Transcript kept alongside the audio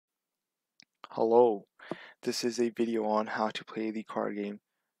Hello, this is a video on how to play the card game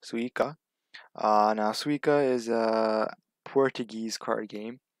Sueca. Now, Sueca is a Portuguese card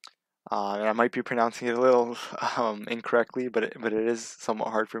game, and I might be pronouncing it a little incorrectly, but it is somewhat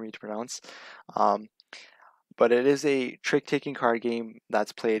hard for me to pronounce. Um, but it is a trick-taking card game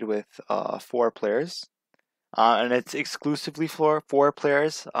that's played with 4 players, and it's exclusively for 4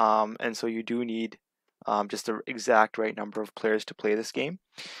 players, and so you do need just the exact right number of players to play this game.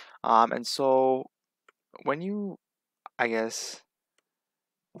 And so when you, I guess,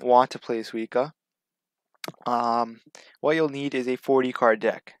 want to play Suica, what you'll need is a 40 card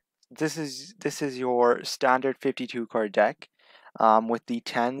deck. This is your standard 52 card deck, with the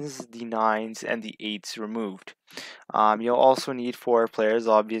 10s, the 9s, and the 8s removed. You'll also need 4 players,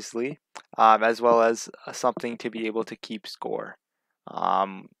 obviously, as well as something to be able to keep score,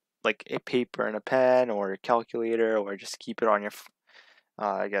 um, like a paper and a pen, or a calculator, or just keep it on your,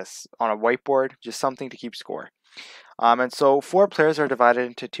 I guess, on a whiteboard, just something to keep score. And so 4 players are divided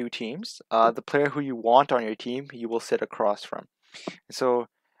into 2 teams. The player who you want on your team, you will sit across from. So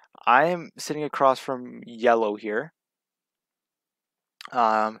I am sitting across from yellow here,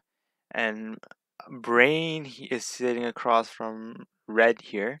 and Brain is sitting across from red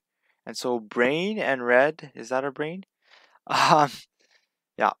here. And so Brain and red, is that a Brain? Um,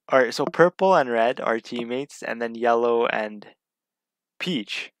 yeah. All right. So purple and red are teammates, and then yellow and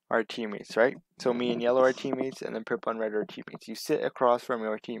peach are teammates, right? So me and yellow are teammates, and then purple and red are teammates. You sit across from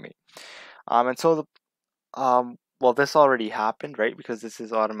your teammate. And so well, this already happened, right? Because this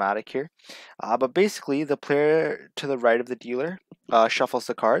is automatic here. But basically, the player to the right of the dealer shuffles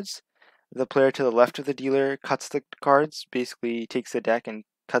the cards. The player to the left of the dealer cuts the cards. Basically, takes the deck and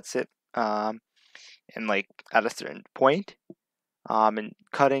cuts it, and like at a certain point. And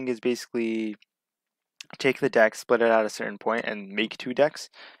cutting is basically take the deck, split it at a certain point, and make 2 decks,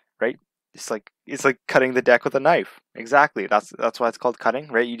 right? It's like cutting the deck with a knife. Exactly. That's why it's called cutting,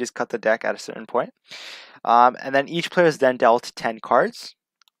 right? You just cut the deck at a certain point. And then each player is then dealt 10 cards,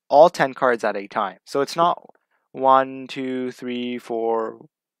 all 10 cards at a time. So it's not 1, 2, 3, 4,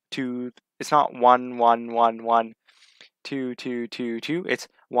 2. It's not 1, 1, 1, 1, 2, 2, 2, 2. It's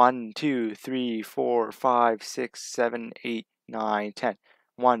 1, 2, 3, 4, 5, 6, 7, 8, 9, 10.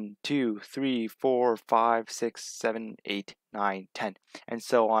 1, 2, 3, 4, 5, 6, 7, 8, 9, 10, and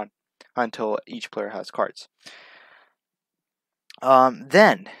so on until each player has cards.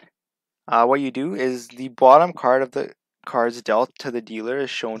 Then what you do is the bottom card of the cards dealt to the dealer is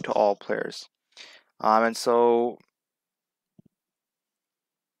shown to all players. And so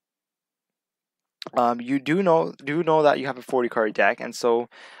you do know that you have a 40 card deck, and so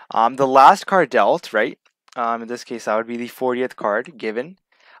the last card dealt, right? In this case, that would be the 40th card given.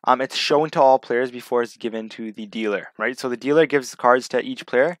 It's shown to all players before it's given to the dealer, right? So the dealer gives the cards to each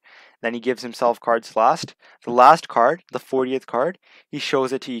player, then he gives himself cards last. The last card, the 40th card, he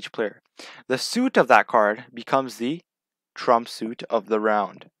shows it to each player. The suit of that card becomes the trump suit of the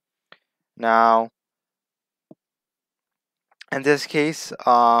round. Now, in this case,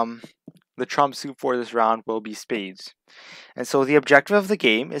 the trump suit for this round will be spades. And so the objective of the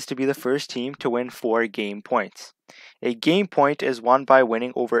game is to be the first team to win 4 game points. A game point is won by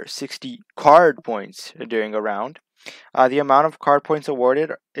winning over 60 card points during a round. The amount of card points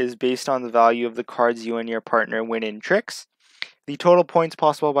awarded is based on the value of the cards you and your partner win in tricks. The total points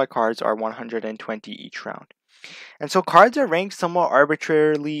possible by cards are 120 each round. And so cards are ranked somewhat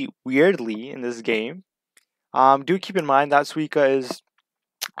arbitrarily weirdly in this game. Do keep in mind that Suica is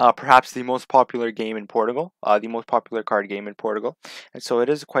perhaps the most popular game in Portugal, the most popular card game in Portugal, and so it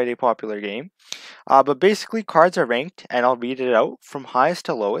is quite a popular game. But basically, cards are ranked, and I'll read it out from highest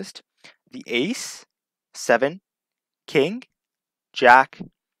to lowest: the ace, 7, king, jack,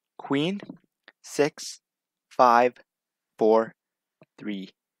 queen, 6, 5, 4, 3,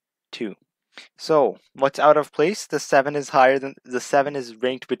 2. So, what's out of place? The 7 is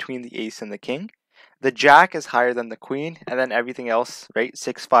ranked between the ace and the king. The jack is higher than the queen, and then everything else, right?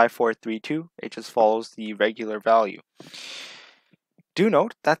 6, 5, 4, 3, 2. It just follows the regular value. Do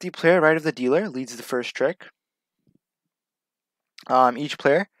note that the player right of the dealer leads the first trick. Each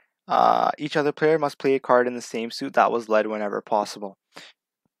other player must play a card in the same suit that was led whenever possible.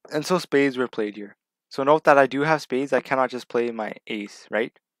 And so spades were played here. So note that I do have spades. I cannot just play my ace,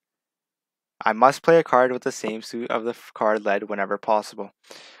 right? I must play a card with the same suit of the card led whenever possible.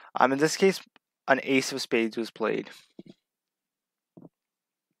 In this case, an ace of spades was played.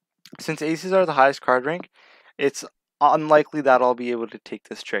 Since aces are the highest card rank, it's unlikely that I'll be able to take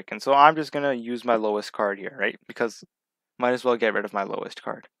this trick. And so I'm just going to use my lowest card here, right? Because might as well get rid of my lowest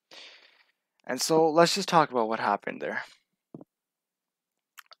card. And so let's just talk about what happened there.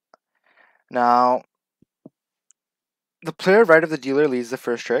 Now, the player right of the dealer leads the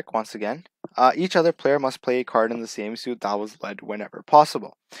first trick once again. Each other player must play a card in the same suit that was led whenever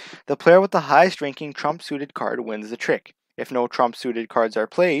possible. The player with the highest ranking trump suited card wins the trick. If no trump suited cards are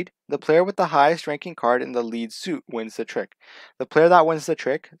played, the player with the highest ranking card in the lead suit wins the trick. The player that wins the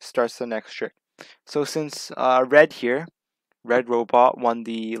trick starts the next trick. So since red here, red robot won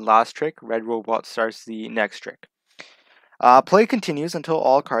the last trick, red robot starts the next trick. Play continues until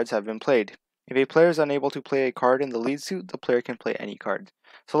all cards have been played. If a player is unable to play a card in the lead suit, the player can play any card.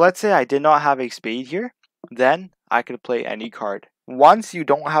 So let's say I did not have a spade here, then I could play any card. Once you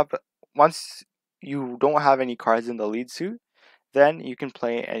don't have any cards in the lead suit, then you can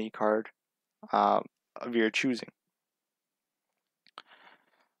play any card of your choosing.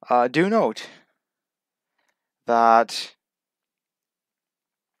 Do note that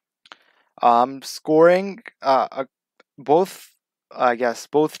scoring both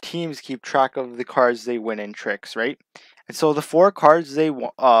both teams keep track of the cards they win in tricks, right? And so the four cards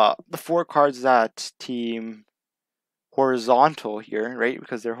that team horizontal here, right?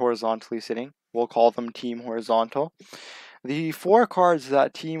 Because they're horizontally sitting, we'll call them team horizontal. The four cards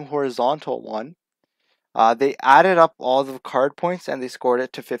that team horizontal won, they added up all the card points and they scored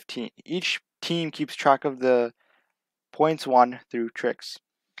it to 15. Each team keeps track of the points won through tricks.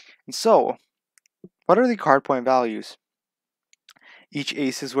 And so, what are the card point values? Each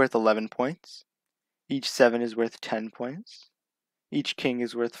ace is worth 11 points. Each 7 is worth 10 points. Each king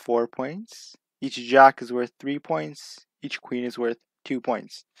is worth 4 points. Each jack is worth 3 points. Each queen is worth 2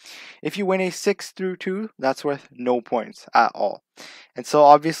 points. If you win a 6 through 2, that's worth no points at all. And so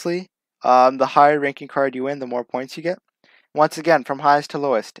obviously, the higher ranking card you win, the more points you get. Once again, from highest to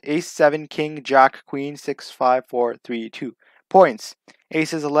lowest. Ace, 7, king, jack, queen, 6, 5, 4, 3, 2. Points.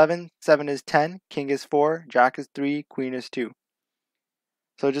 Ace is 11, 7 is 10, king is 4, jack is 3, queen is 2.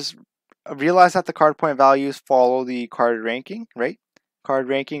 So just realize that the card point values follow the card ranking, right? Card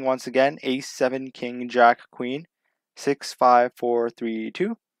ranking, once again, ace, 7, king, jack, queen, 6, 5, 4, 3,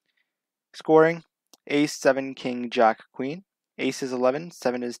 2. Scoring, ace, 7, king, jack, queen. Ace is 11,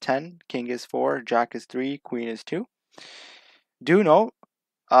 7 is 10, king is 4, jack is 3, queen is 2. Do note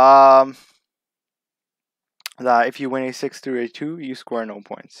that if you win a 6 through a 2, you score no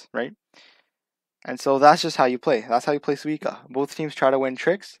points, right? And so that's just how you play. That's how you play Sueca. Both teams try to win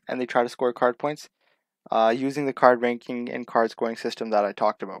tricks, and they try to score card points using the card ranking and card scoring system that I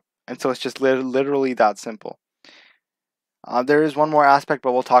talked about. And so it's just literally that simple. There is one more aspect,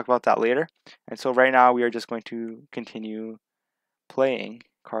 but we'll talk about that later. And so right now we are just going to continue playing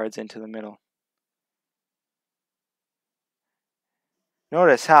cards into the middle.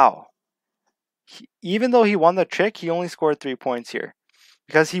 Notice how, even though he won the trick, he only scored 3 points here.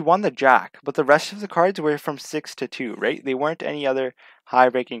 Because he won the jack, but the rest of the cards were from 6 to 2, right? They weren't any other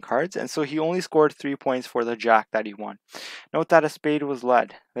high-ranking cards, and so he only scored 3 points for the jack that he won. Note that a spade was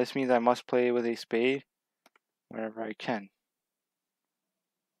led. This means I must play with a spade whenever I can.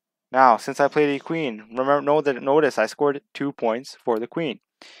 Now, since I played a queen, notice I scored 2 points for the queen.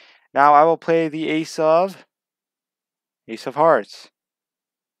 Now I will play the ace of hearts.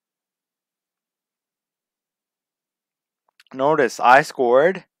 Notice I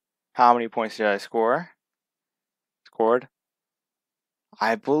scored, how many points did I score?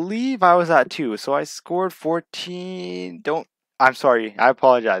 I believe I was at 2, so I scored 14. I'm sorry, I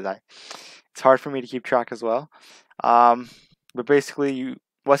apologize. It's hard for me to keep track as well. But basically,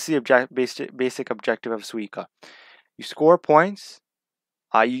 what's the basic objective of Sueca? You score points.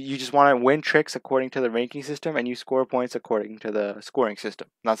 You just want to win tricks according to the ranking system, and you score points according to the scoring system.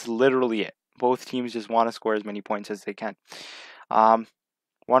 That's literally it. Both teams just want to score as many points as they can. One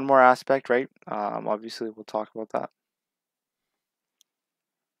more aspect, right? Obviously, we'll talk about that.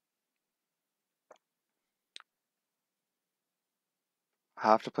 I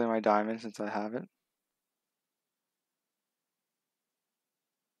have to play my diamond since I have it.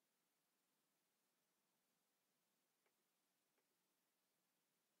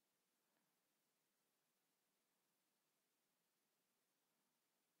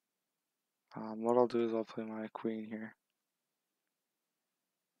 What I'll do is I'll play my queen here.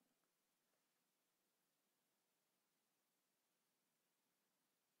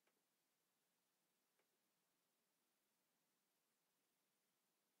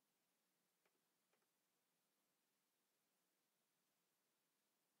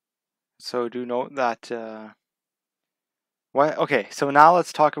 So do note that okay, so now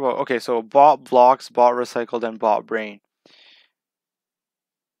let's talk about, okay, so bot blocks, bot recycled, and bot brain.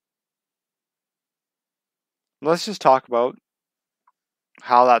 Let's just talk about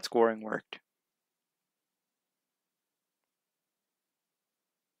how that scoring worked.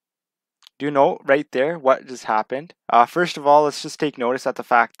 Do note right there what just happened. First of all, let's just take notice at the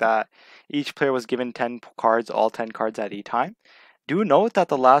fact that each player was given 10 cards, all 10 cards at a time. Do note that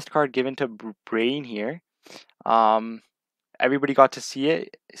the last card given to Brain here, everybody got to see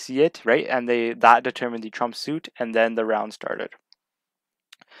it, right? And that determined the trump suit, and then the round started.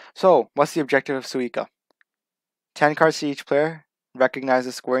 So, what's the objective of Sueca? 10 cards to each player, recognize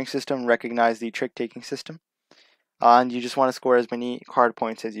the scoring system, recognize the trick-taking system, and you just want to score as many card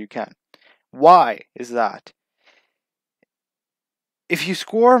points as you can. Why is that? If you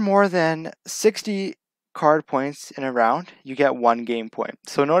score more than 60 card points in a round, you get 1 game point.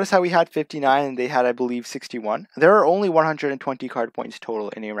 So notice how we had 59 and they had, I believe, 61. There are only 120 card points total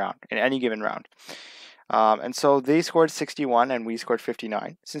in a round, in any given round. And so they scored 61 and we scored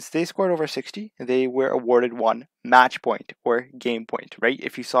 59. Since they scored over 60, they were awarded 1 match point or game point, right?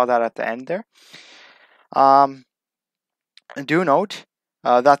 If you saw that at the end there. Do note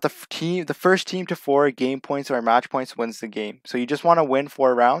that the first team to 4 game points or match points wins the game. So you just want to win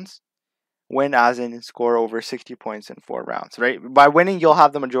 4 rounds. Win as in score over 60 points in 4 rounds, right? By winning, you'll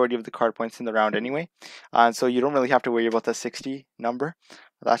have the majority of the card points in the round anyway. So you don't really have to worry about the 60 number.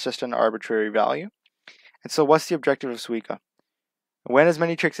 That's just an arbitrary value. And so what's the objective of Sueca? Win as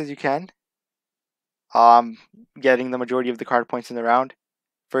many tricks as you can. Getting the majority of the card points in the round.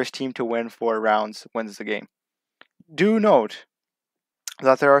 First team to win 4 rounds wins the game. Do note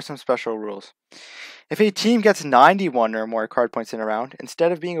that there are some special rules. If a team gets 91 or more card points in a round,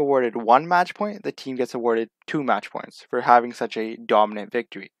 instead of being awarded 1 match point, the team gets awarded 2 match points for having such a dominant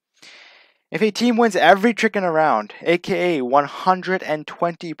victory. If a team wins every trick in a round, aka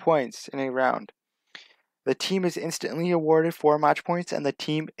 120 points in a round, the team is instantly awarded 4 match points and the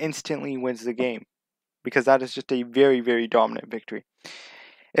team instantly wins the game, because that is just a very, very dominant victory.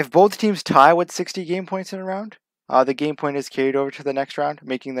 If both teams tie with 60 game points in a round, the game point is carried over to the next round,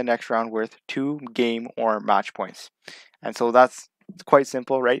 making the next round worth 2 game or match points. And so that's quite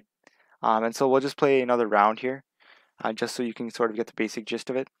simple, right? And so we'll just play another round here, just so you can sort of get the basic gist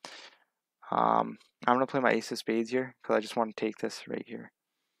of it. I'm going to play my ace of spades here, because I just want to take this right here.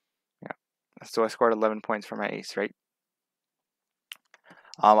 Yeah. So I scored 11 points for my ace, right?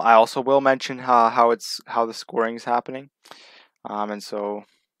 I also will mention how the scoring is happening. And so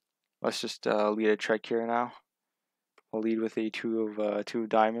let's just lead a trick here now. We'll lead with a 2 of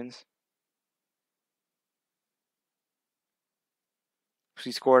diamonds. So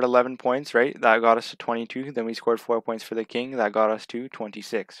we scored 11 points, right? That got us to 22. Then we scored 4 points for the king. That got us to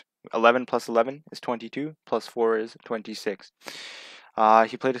 26. 11 plus 11 is 22. Plus 4 is 26.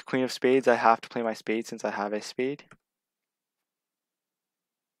 He played his queen of spades. I have to play my spade since I have a spade.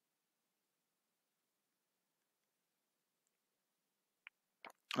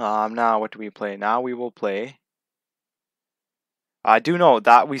 Now what do we play? Now we will play. I do know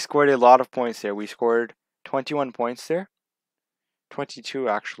that we scored a lot of points there. We scored 21 points there. 22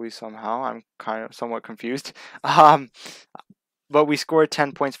 actually somehow. I'm kind of somewhat confused. But we scored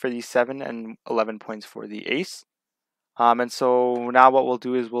 10 points for the 7 and 11 points for the ace. And so now what we'll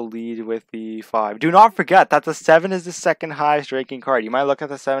do is we'll lead with the 5. Do not forget that the 7 is the second highest ranking card. You might look at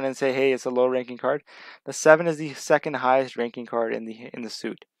the 7 and say, hey, it's a low ranking card. The 7 is the second highest ranking card in the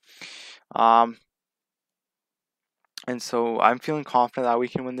suit. And so I'm feeling confident that we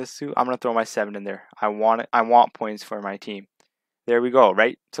can win this suit. I'm gonna throw my 7 in there. I want points for my team. There we go,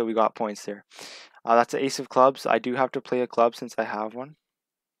 right? So we got points there. That's the ace of clubs. I do have to play a club since I have one.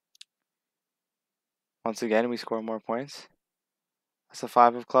 Once again, we score more points. That's a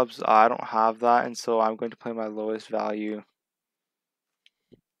 5 of clubs. I don't have that, and so I'm going to play my lowest value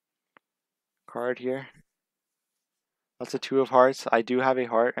card here. That's a 2 of hearts. I do have a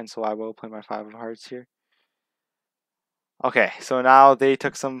heart, and so I will play my 5 of hearts here. Okay, so now they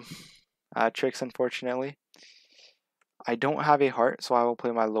took some tricks, unfortunately. I don't have a heart, so I will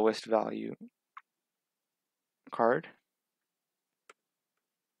play my lowest value card.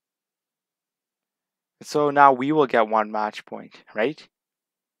 So now we will get 1 match point, right?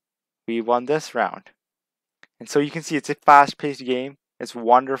 We won this round. And so you can see it's a fast-paced game. It's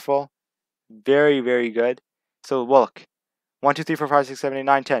wonderful. Very, very good. So look. 1, 2, 3, 4, 5, 6, 7, 8,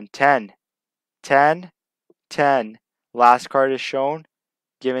 9, 10. 10. 10. 10. Last card is shown.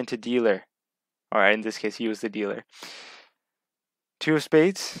 Given to dealer. Alright, in this case, he was the dealer. 2 of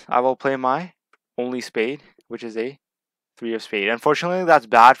spades. I will play my only spade, which is a 3 of spade. Unfortunately, that's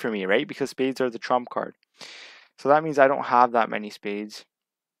bad for me, right? Because spades are the trump card. So that means I don't have that many spades.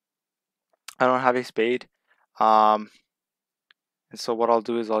 I don't have a spade. And so what I'll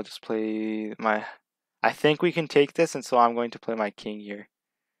do is I'll just play my... I think we can take this, and so I'm going to play my king here.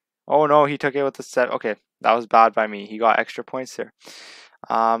 Oh no, he took it with the 7. Okay, that was bad by me. He got extra points there.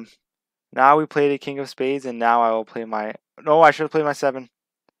 Now we played a king of spades, and now I will play my... No, I should have played my 7.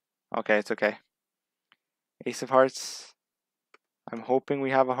 Okay, it's okay. Ace of hearts. I'm hoping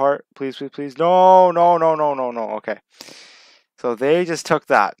we have a heart. Please, please, please. No, no, no, no, no, no. Okay. So they just took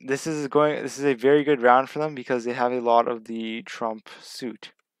that. This is a very good round for them because they have a lot of the trump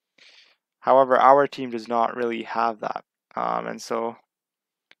suit. However, our team does not really have that. And so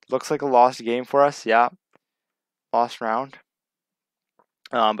looks like a lost game for us. Yeah. Lost round.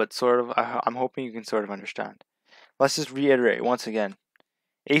 But sort of I'm hoping you can sort of understand. Let's just reiterate once again.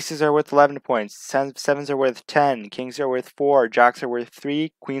 Aces are worth 11 points, sevens are worth 10, kings are worth 4, jacks are worth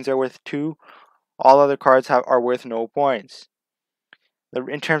 3, queens are worth 2. All other cards are worth no points.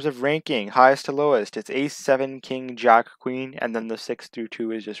 In terms of ranking, highest to lowest, it's ace, 7, king, jack, queen, and then the 6 through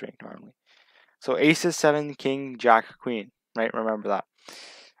 2 is just ranked normally. So aces, 7, king, jack, queen, right? Remember that.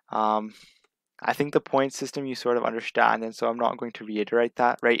 I think the point system you sort of understand, and so I'm not going to reiterate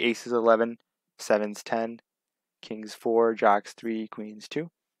that, right? Aces 11, sevens 10, kings 4, jacks 3, queens 2.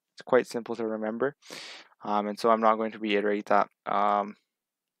 It's quite simple to remember, and so I'm not going to reiterate that. I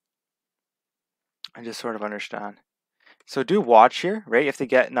just sort of understand. So do watch here, right? If they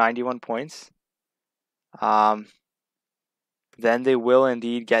get 91 points, then they will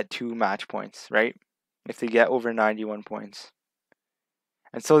indeed get 2 match points, right? If they get over 91 points.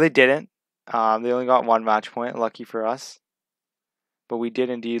 And so they didn't. They only got 1 match point, lucky for us. But we did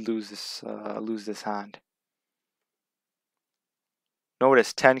indeed lose this hand.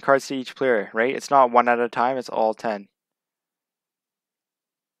 Notice 10 cards to each player, right? It's not 1 at a time, it's all 10.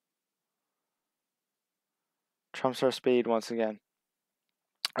 Trumps our spade once again.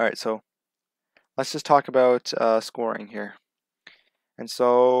 Alright, so let's just talk about scoring here. And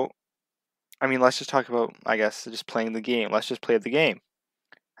so, I mean, let's just talk about, I guess, just playing the game. Let's just play the game.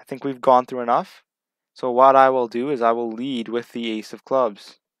 I think we've gone through enough. So what I will do is I will lead with the ace of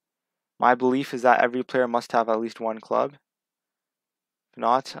clubs. My belief is that every player must have at least 1 club. If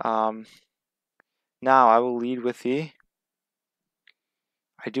not, now I will lead with the...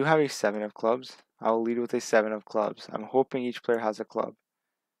 I do have a 7 of clubs. I will lead with a 7 of clubs. I'm hoping each player has a club.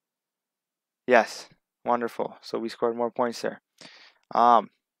 Yes, wonderful. So we scored more points there.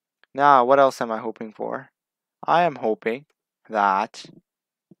 Now, what else am I hoping for? I am hoping that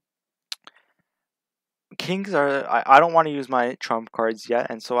kings are... I don't want to use my trump cards yet,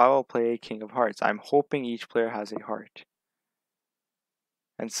 and so I will play king of hearts. I'm hoping each player has a heart.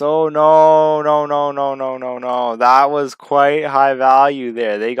 And so, no, no, no, no, no, no, no. That was quite high value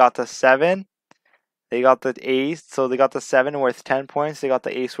there. They got the 7. They got the ace. So they got the 7 worth 10 points. They got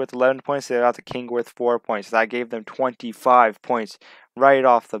the ace worth 11 points. They got the king worth 4 points. That gave them 25 points right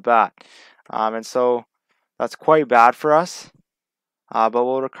off the bat. And so that's quite bad for us. But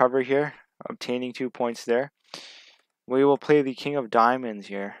we'll recover here, obtaining 2 points there. We will play the king of diamonds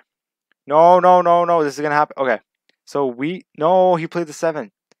here. No, no, no, no. This is going to happen. Okay. So no, he played the 7.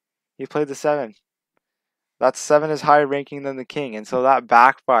 He played the 7. That 7 is higher ranking than the king, and so that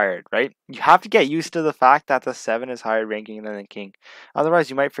backfired, right? You have to get used to the fact that the 7 is higher ranking than the king. Otherwise,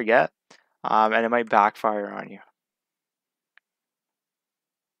 you might forget, and it might backfire on you.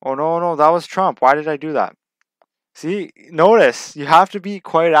 Oh, no, no, that was Trump. Why did I do that? See, notice, you have to be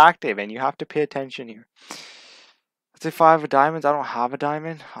quite active, and you have to pay attention here. Let's say 5 of diamonds. I don't have a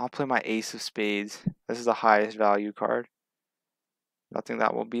diamond. I'll play my ace of spades. This is the highest value card. Nothing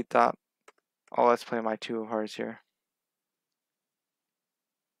that will beat that. Oh, let's play my 2 of hearts here.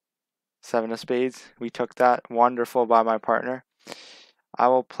 7 of spades. We took that. Wonderful by my partner. I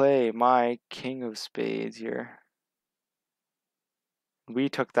will play my king of spades here. We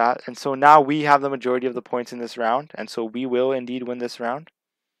took that. And so now we have the majority of the points in this round. And so we will indeed win this round.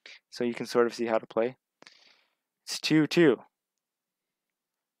 So you can sort of see how to play. It's 2-2.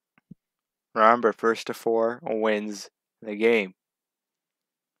 Remember, first to 4 wins the game.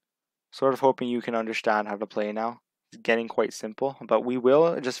 Sort of hoping you can understand how to play now. It's getting quite simple. But we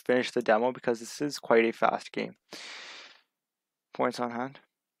will just finish the demo because this is quite a fast game. Points on hand.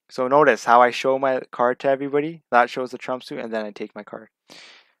 So notice how I show my card to everybody. That shows the trump suit, and then I take my card. In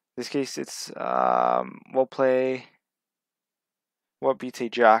this case, it's we'll play. What beats a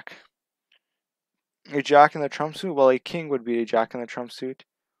jack? A jack in the trump suit. Well, a king would beat a jack in the trump suit,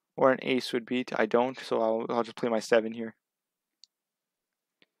 or an ace would beat. I don't, so I'll just play my 7 here.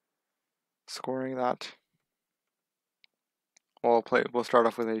 Scoring that. We'll start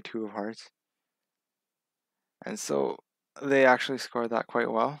off with a 2 of hearts, and so they actually scored that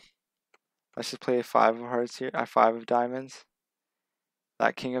quite well. Let's just play a 5 of hearts here. A 5 of diamonds.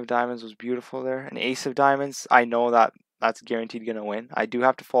 That king of diamonds was beautiful there. An ace of diamonds, I know that's guaranteed going to win. I do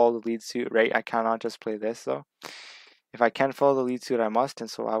have to follow the lead suit, right? I cannot just play this, though. If I can follow the lead suit, I must, and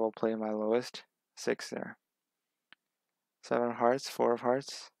so I will play my lowest 6 there. 7 of hearts, 4 of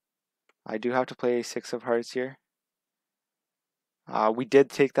hearts. I do have to play 6 of hearts here. We did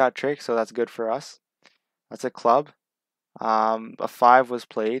take that trick, so that's good for us. That's a club. A 5 was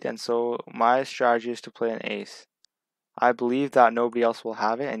played, and so my strategy is to play an ace. I believe that nobody else will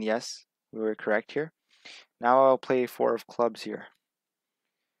have it, and yes, we were correct here. Now I'll play 4 of clubs here.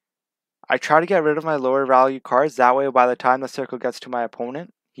 I try to get rid of my lower value cards, that way by the time the circle gets to my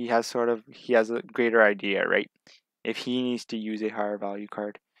opponent, he has a greater idea, right? If he needs to use a higher value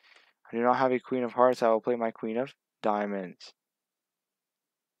card. I do not have a queen of hearts, I will play my queen of diamonds.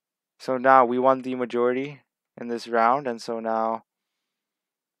 So now we won the majority in this round, and so now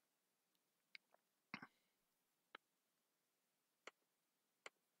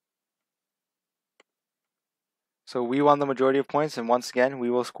we won the majority of points, and once again we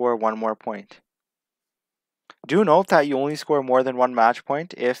will score 1 more point. Do note that you only score more than 1 match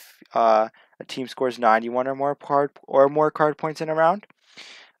point if a team scores 91 or more card points in a round.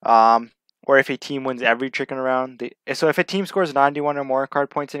 Or if a team wins every trick in a round. So if a team scores 91 or more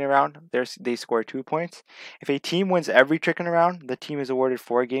card points in a round, they score 2 points. If a team wins every trick in a round, the team is awarded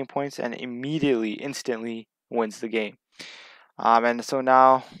 4 game points and instantly wins the game. And so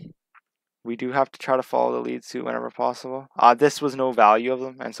now we do have to try to follow the lead suit whenever possible. This was no value of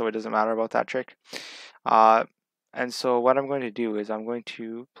them, and so it doesn't matter about that trick. And so what I'm going to do is I'm going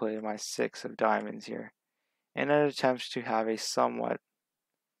to play my 6 of diamonds here in an attempt to have a somewhat...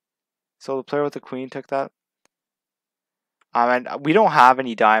 So the player with the queen took that. And we don't have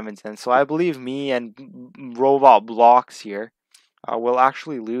any diamonds in, so I believe me and Robot Blocks here will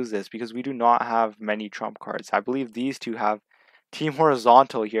actually lose this because we do not have many trump cards. I believe these two have... Team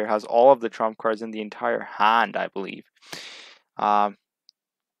Horizontal here has all of the trump cards in the entire hand, I believe.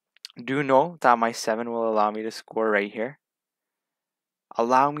 Do know that my 7 will allow me to score right here.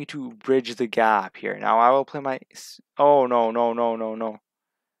 Allow me to bridge the gap here. Now I will play my... Oh, no.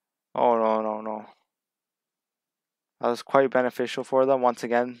 Oh, no. That was quite beneficial for them. Once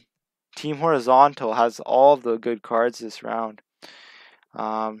again, Team Horizontal has all of the good cards this round.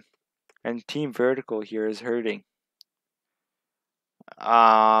 And Team Vertical here is hurting.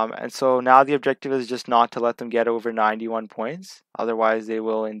 And so now the objective is just not to let them get over 91 points. Otherwise, they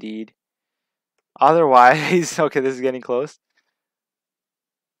will indeed. Otherwise, okay, this is getting close.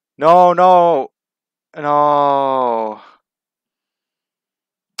 No.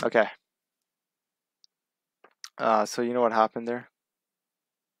 Okay. So you know what happened there?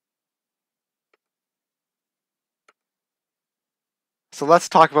 So let's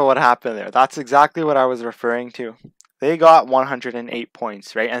talk about what happened there. That's exactly what I was referring to. They got 108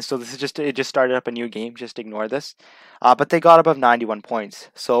 points, right? And so this is it just started up a new game. Just ignore this. But they got above 91 points.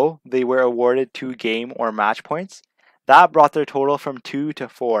 So they were awarded 2 game or match points. That brought their total from 2 to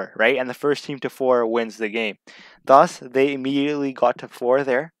 4, right? And the first team to 4 wins the game. Thus, they immediately got to 4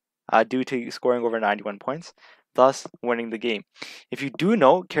 there due to scoring over 91 points, thus winning the game. If you do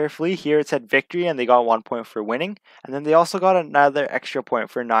note carefully, here it said victory and they got 1 point for winning. And then they also got another extra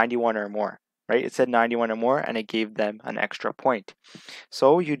point for 91 or more. Right? It said 91 or more, and it gave them an extra point.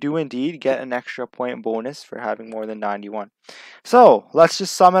 So you do indeed get an extra point bonus for having more than 91. So let's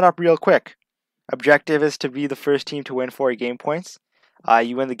just sum it up real quick. Objective is to be the first team to win 4 game points.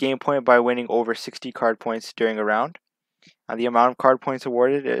 You win the game point by winning over 60 card points during a round. The amount of card points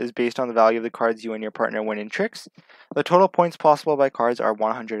awarded is based on the value of the cards you and your partner win in tricks. The total points possible by cards are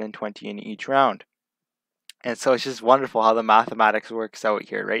 120 in each round. And so it's just wonderful how the mathematics works out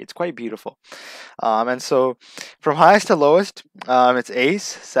here, right? It's quite beautiful. And so from highest to lowest, it's ace,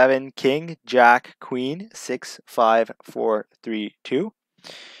 7, king, jack, queen, 6, 5, 4, 3, 2.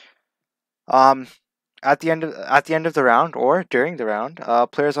 At the end of the round or during the round,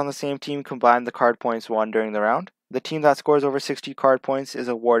 players on the same team combine the card points won during the round. The team that scores over 60 card points is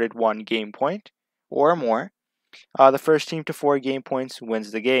awarded 1 game point or more. The first team to 4 game points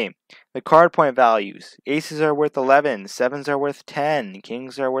wins the game. The card point values: aces are worth 11, sevens are worth 10,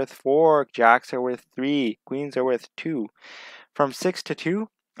 kings are worth 4, jacks are worth 3, queens are worth 2. From 6 to 2,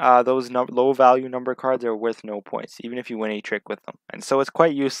 those low value number cards are worth no points, even if you win a trick with them. And so it's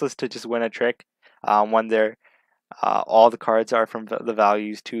quite useless to just win a trick when they're all the cards are from the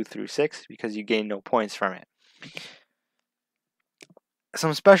values 2 through 6, because you gain no points from it.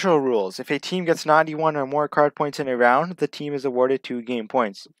 Some special rules. If a team gets 91 or more card points in a round, the team is awarded 2 game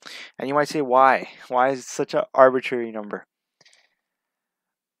points. And you might say, why? Why is it such an arbitrary number?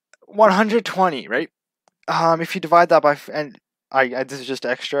 120, right? If you divide that by... this is just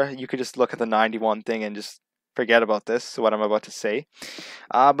extra. You could just look at the 91 thing and just forget about this, what I'm about to say.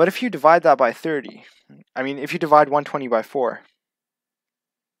 But if you divide that by 30, if you divide 120 by 4,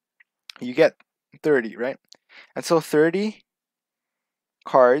 you get 30, right? And so 30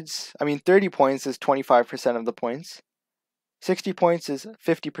 cards, 30 points is 25% of the points. 60 points is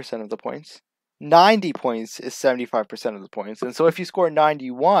 50% of the points. 90 points is 75% of the points. And so if you score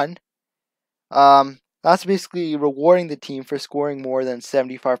 91, that's basically rewarding the team for scoring more than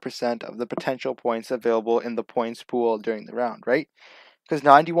 75% of the potential points available in the points pool during the round, right? Because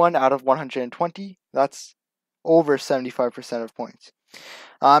 91 out of 120, that's over 75% of points.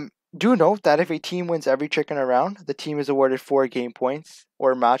 Do note that if a team wins every chicken around, the team is awarded 4 game points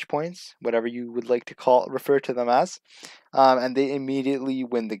or match points, whatever you would like to refer to them as, and they immediately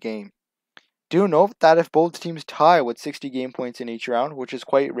win the game. Do note that if both teams tie with 60 game points in each round, which is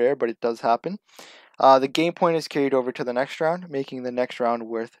quite rare, but it does happen, the game point is carried over to the next round, making the next round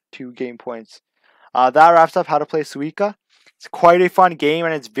worth 2 game points. That wraps up how to play Sueca. It's quite a fun game,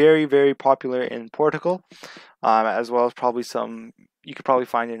 and it's very, very popular in Portugal, as well as you could probably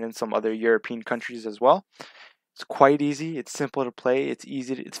find it in some other European countries as well. It's quite easy. It's simple to play.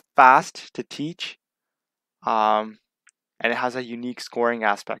 It's fast to teach, and it has a unique scoring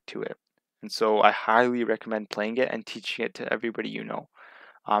aspect to it. And so I highly recommend playing it and teaching it to everybody you know.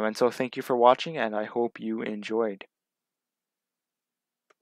 And so thank you for watching, and I hope you enjoyed.